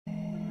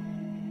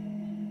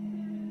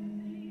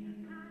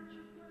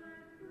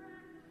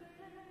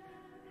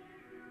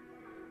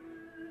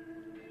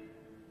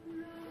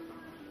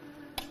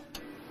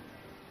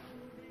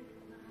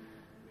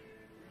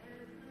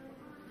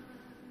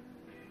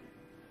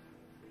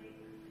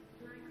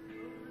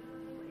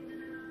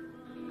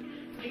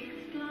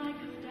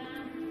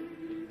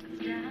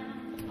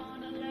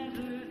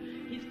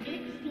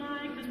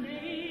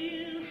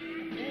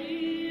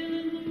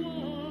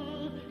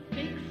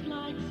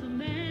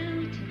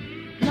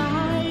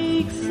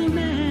makes a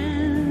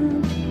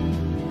man.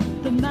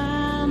 The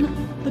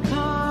man, the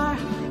car,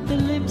 the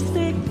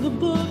lipstick, the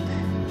book,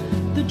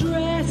 the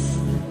dress,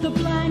 the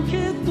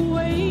blanket, the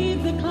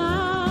wave, the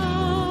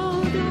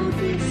cloud. Oh,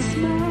 this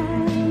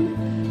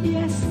man,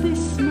 yes,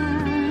 this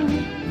man,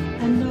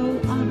 and no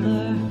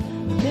other,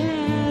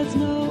 there's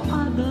no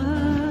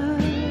other.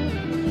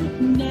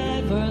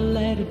 Never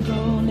let it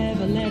go,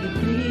 never let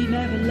it be,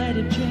 never let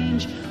it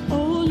change.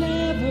 Oh,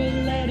 never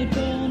let it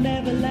go,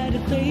 never let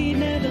it fade,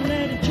 never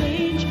let it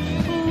change.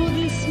 Oh,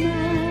 this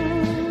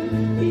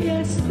man,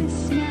 yes,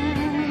 this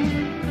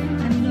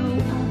man, and no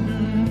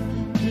other,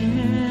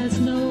 there's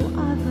no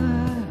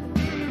other,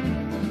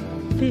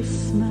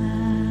 this man.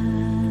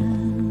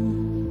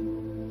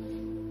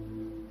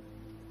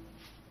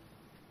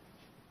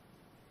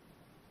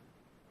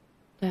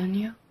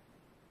 Daniel?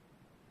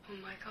 Oh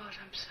my God,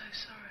 I'm so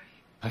sorry.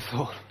 I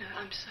thought... No,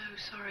 I'm so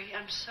sorry.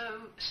 I'm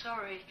so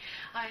sorry.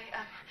 I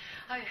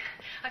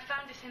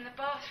found this in the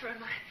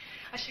bathroom.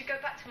 I should go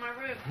back to my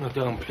room. No,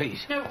 don't,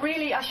 please. No,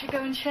 really, I should go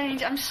and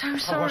change. I'm so How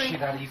sorry. was she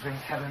that evening,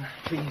 Helen?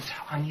 Please,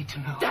 I need to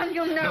know.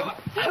 Daniel, no. No,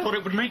 I thought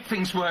it would make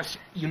things worse.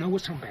 You know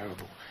what's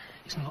unbearable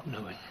is not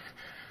knowing.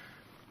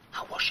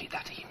 How was she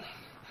that evening?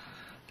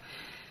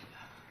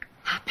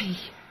 Happy.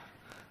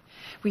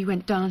 We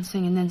went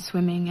dancing and then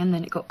swimming, and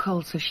then it got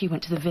cold, so she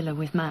went to the villa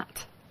with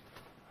Matt.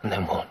 And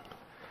then what?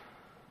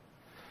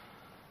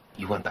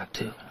 You went back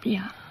too?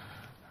 Yeah.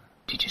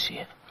 Did you see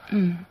it?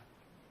 Mm.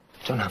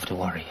 You don't have to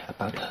worry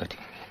about hurting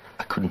me.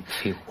 I couldn't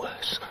feel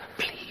worse.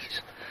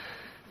 Please.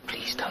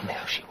 Please tell me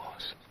how she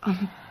was.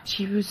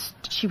 She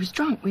was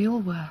drunk. We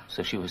all were.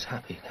 So she was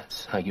happy.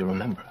 That's how you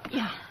remember her?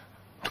 Yeah.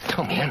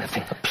 Tell me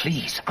anything, but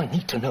please. I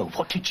need to know.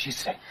 What did she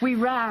say? We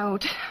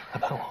rowed.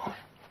 About what?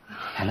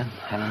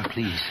 Helen,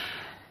 please.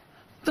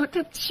 Look,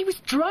 she was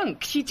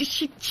drunk. She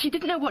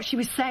didn't know what she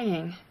was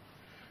saying.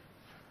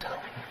 Tell me.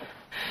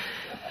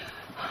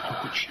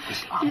 How good she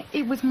was.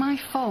 It was my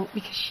fault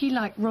because she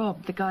liked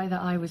Rob, the guy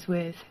that I was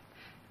with.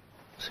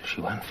 So she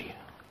went for you.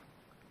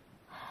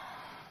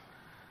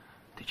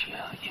 Did she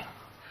hurt you?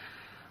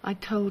 I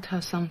told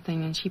her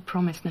something and she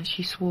promised that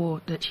she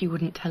swore that she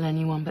wouldn't tell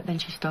anyone, but then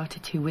she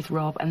started to with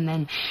Rob, and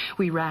then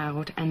we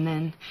rowed, and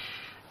then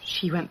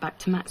she went back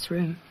to Matt's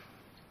room.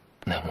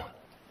 Then what?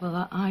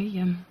 Well,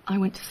 I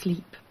went to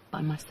sleep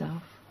by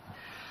myself.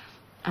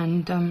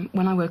 And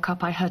when I woke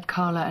up, I heard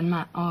Carla and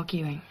Matt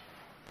arguing.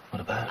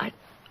 What about it?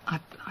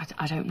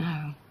 I don't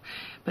know.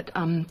 But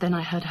then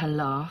I heard her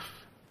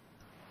laugh.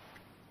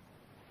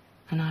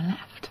 And I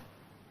left.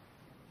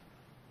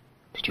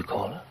 Did you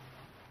call her?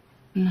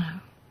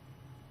 No.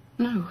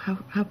 No,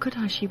 how could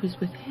I? She was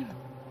with him.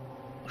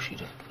 Well,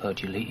 she'd have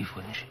heard you leave,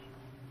 wouldn't she?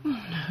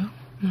 Oh,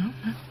 no,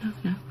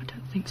 I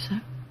don't think so.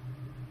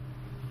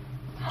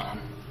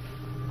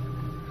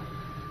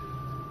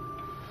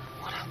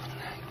 What happened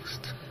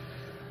next?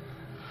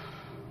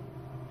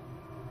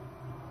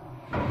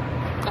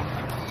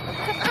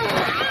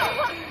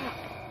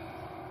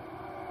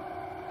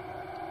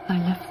 I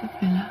left the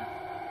villa.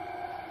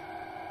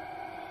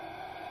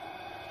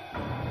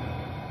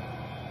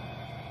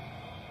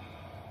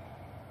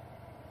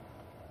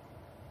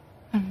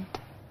 And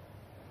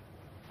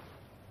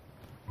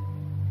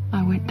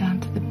I went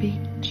down to the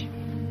beach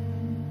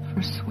for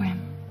a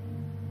swim.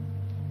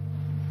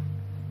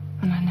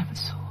 And I never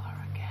saw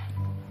her again.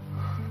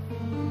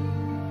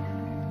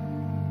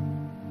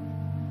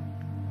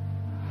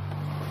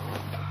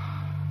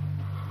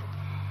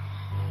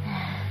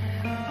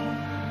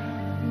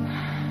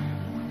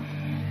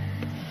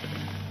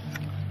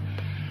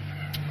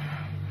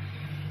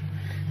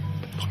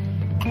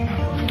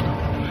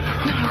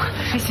 No,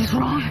 this is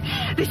wrong.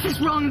 This is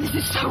wrong. This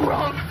is so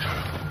wrong.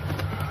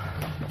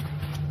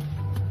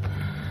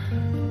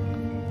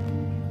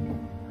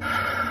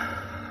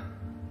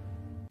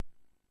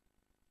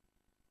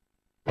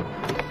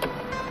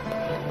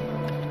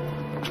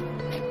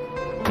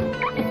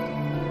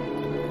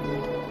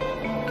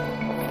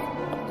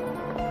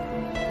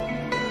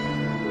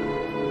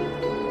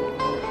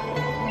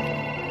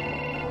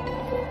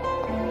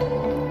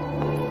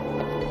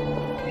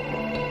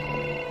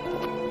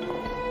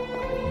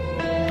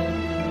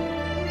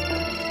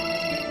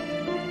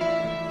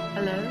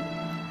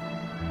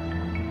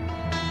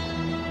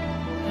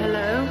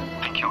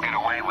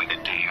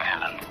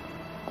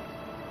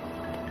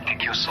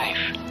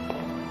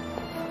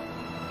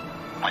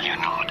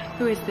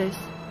 Who is this?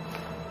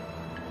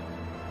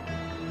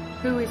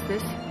 Who is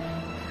this?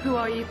 Who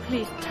are you?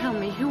 Please tell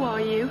me. Who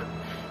are you?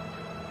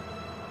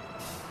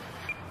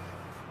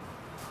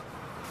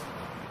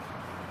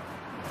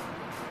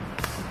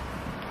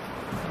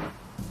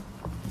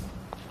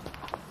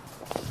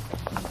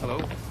 Hello?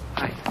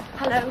 Hi.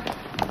 Hello.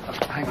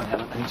 Hang on,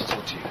 Helen. I need to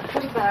talk to you.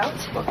 What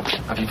about? Look,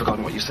 have you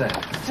forgotten what you said?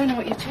 I don't know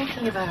what you're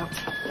talking about.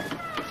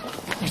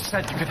 You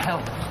said you could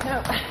help.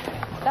 No,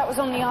 that was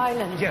on the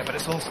island. Yeah, but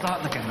it's all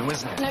starting again, though,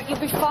 isn't it? No, you'll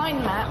be fine,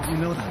 Matt. How do you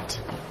know that?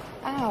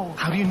 Ow.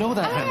 How do you know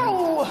that,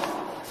 Ow!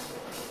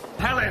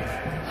 Helen? Helen!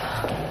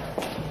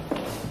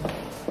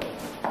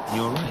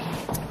 You all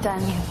right?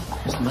 Daniel.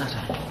 What's the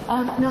matter?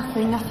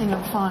 Nothing,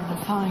 I'm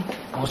fine.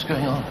 What's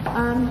going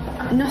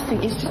on?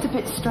 Nothing. It's just a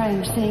bit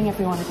strange seeing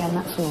everyone again,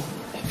 that's all.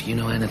 If you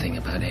know anything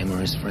about him or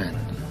his friend,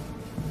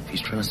 if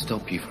he's trying to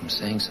stop you from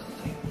saying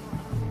something,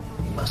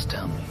 you must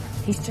tell me.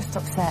 He's just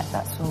upset,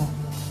 that's all.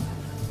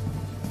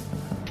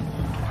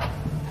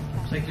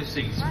 Take your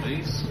seats,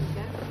 please.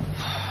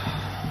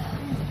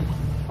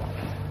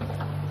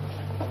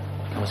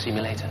 Come and see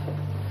me later.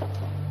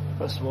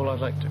 First of all, I'd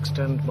like to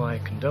extend my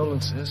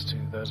condolences to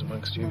those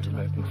amongst you who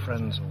may have been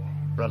friends or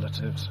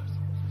relatives of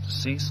the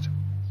deceased.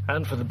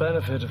 And for the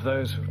benefit of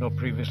those who have not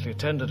previously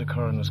attended a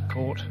coroner's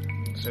court,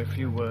 say a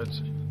few words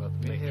about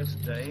being here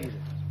today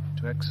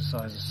to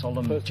exercise a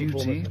solemn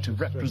duty to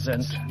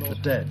represent the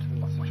dead.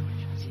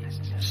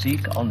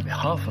 Seek, on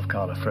behalf of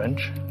Carla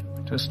French,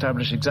 to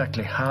establish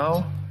exactly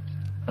how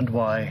and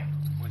why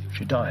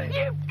she died.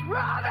 You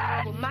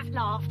brother! Well, Matt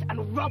laughed,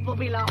 and Rob will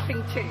be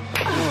laughing too.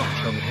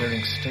 Shall be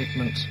hearing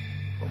statements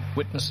from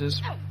witnesses,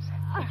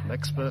 from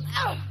experts,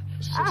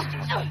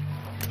 assistants.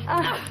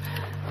 Postmortem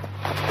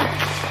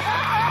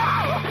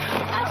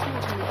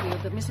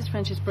revealed that Mrs.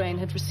 French's brain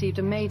had received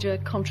a major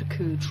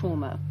contre-coup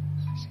trauma.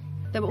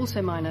 There were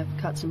also minor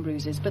cuts and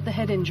bruises, but the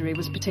head injury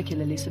was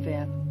particularly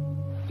severe.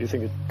 Do you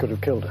think it could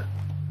have killed her?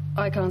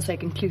 I can't say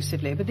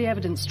conclusively, but the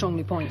evidence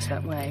strongly points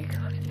that way.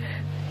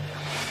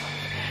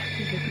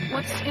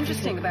 What's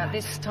interesting about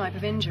this type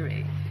of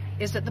injury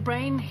is that the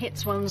brain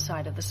hits one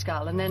side of the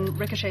skull and then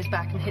ricochets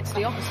back and hits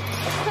the opposite.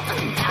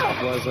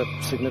 Why is that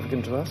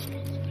significant to us?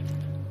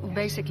 Well,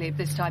 basically,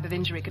 this type of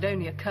injury could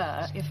only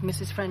occur if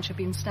Mrs. French had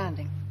been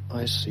standing.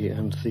 I see,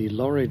 and the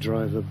lorry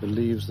driver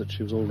believes that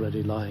she was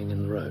already lying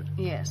in the road.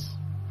 Yes,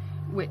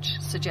 which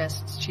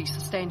suggests she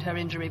sustained her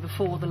injury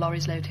before the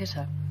lorry's load hit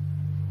her.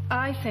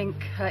 I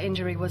think her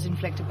injury was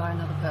inflicted by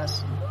another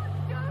person.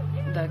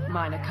 The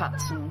minor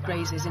cuts and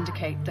grazes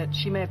indicate that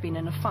she may have been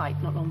in a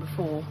fight not long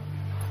before.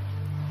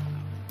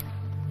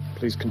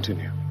 Please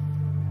continue.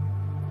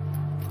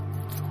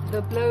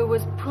 The blow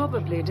was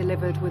probably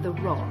delivered with a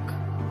rock.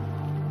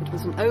 It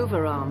was an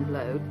overarm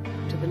blow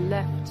to the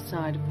left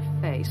side of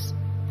the face.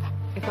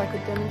 If I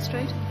could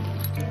demonstrate.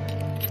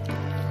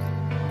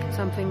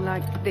 Something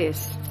like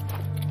this.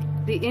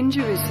 The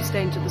injuries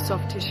sustained to the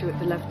soft tissue at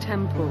the left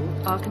temple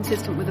are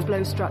consistent with a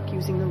blow struck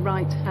using the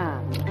right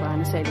hand by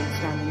an assailant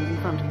standing in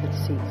front of the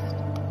deceased.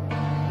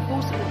 The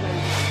force of the blow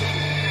was sufficient.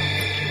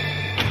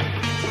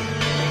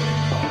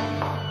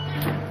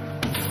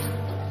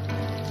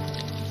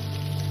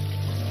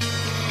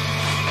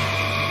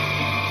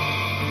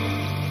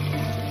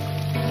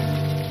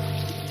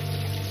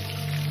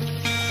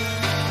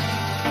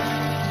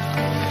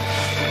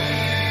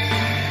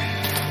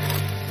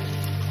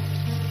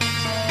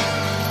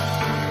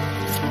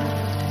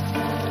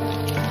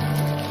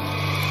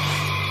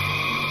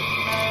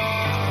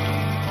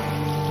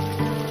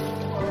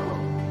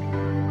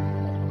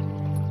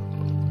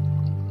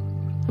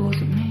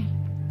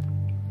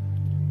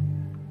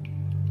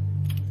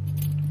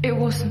 It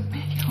wasn't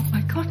me. Oh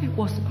my God, it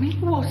wasn't me. It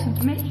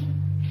wasn't me.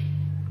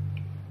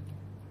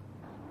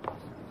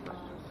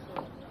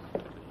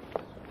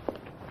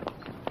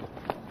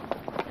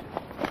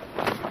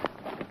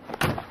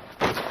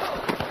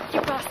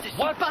 You bastard!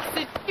 What? You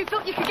bastard! You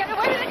thought you could get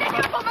away with it, didn't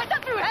you? Put my son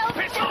through hell!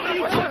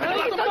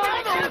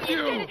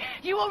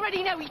 You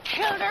already know he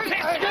killed her!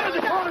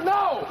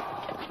 No!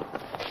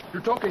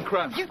 You're talking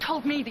crap. You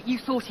told me that you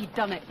thought he'd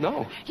done it.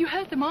 No. You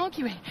heard them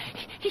arguing.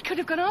 He could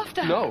have gone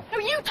after her. No. No,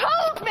 you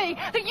told me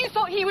that you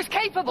thought he was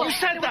capable. You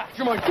said that!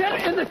 Come on,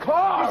 get in the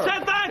car! You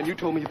said that! And you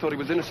told me you thought he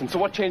was innocent, so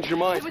what changed your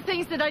mind? There were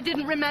things that I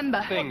didn't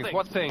remember. Things?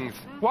 What things?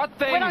 What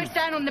things? When I was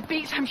down on the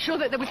beach, I'm sure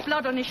that there was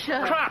blood on his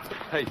shirt. Crap!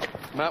 Hey,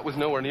 Matt was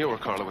nowhere near where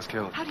Carla was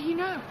killed. How do you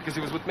know? Because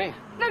he was with me.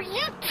 No,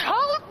 you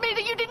told me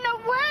that you didn't know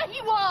where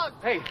he was.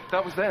 Hey,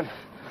 that was then.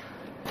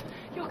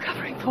 You're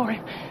covering for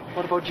him.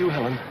 What about you,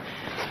 Helen?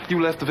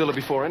 You left the villa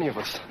before any of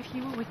us. If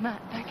you were with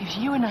Matt, that gives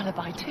you an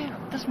alibi too,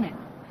 doesn't it?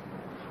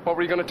 What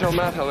were you going to tell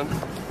Matt, Helen?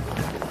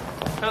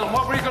 Helen,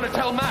 what were you going to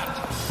tell Matt?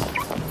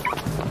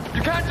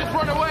 You can't just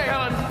run away,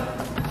 Helen!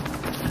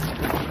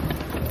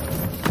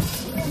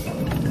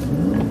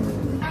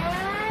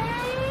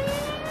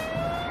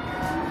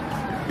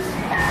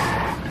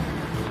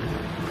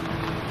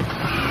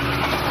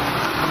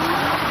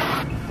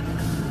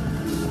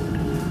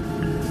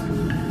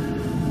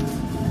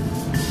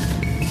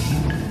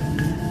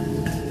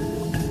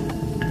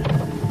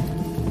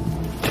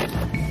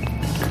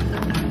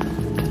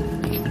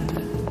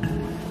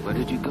 Where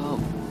did you go?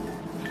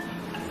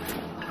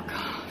 Oh,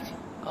 God.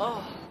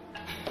 Oh.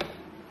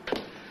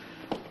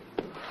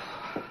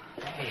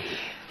 Hey,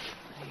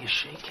 you're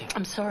shaking.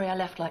 I'm sorry I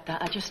left like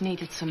that. I just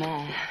needed some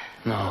air.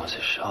 No, it was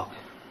a shock.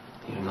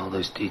 Hearing all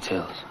those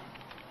details.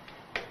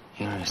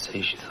 Hearing her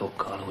say she thought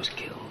Carla was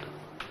killed.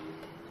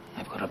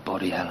 They've got her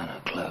body, Helen,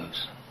 her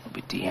clothes. There'll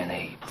be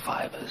DNA,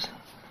 fibers.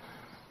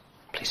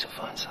 Police will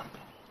find something.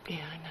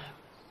 Yeah, I know.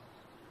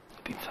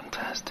 It'd been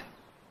fantastic.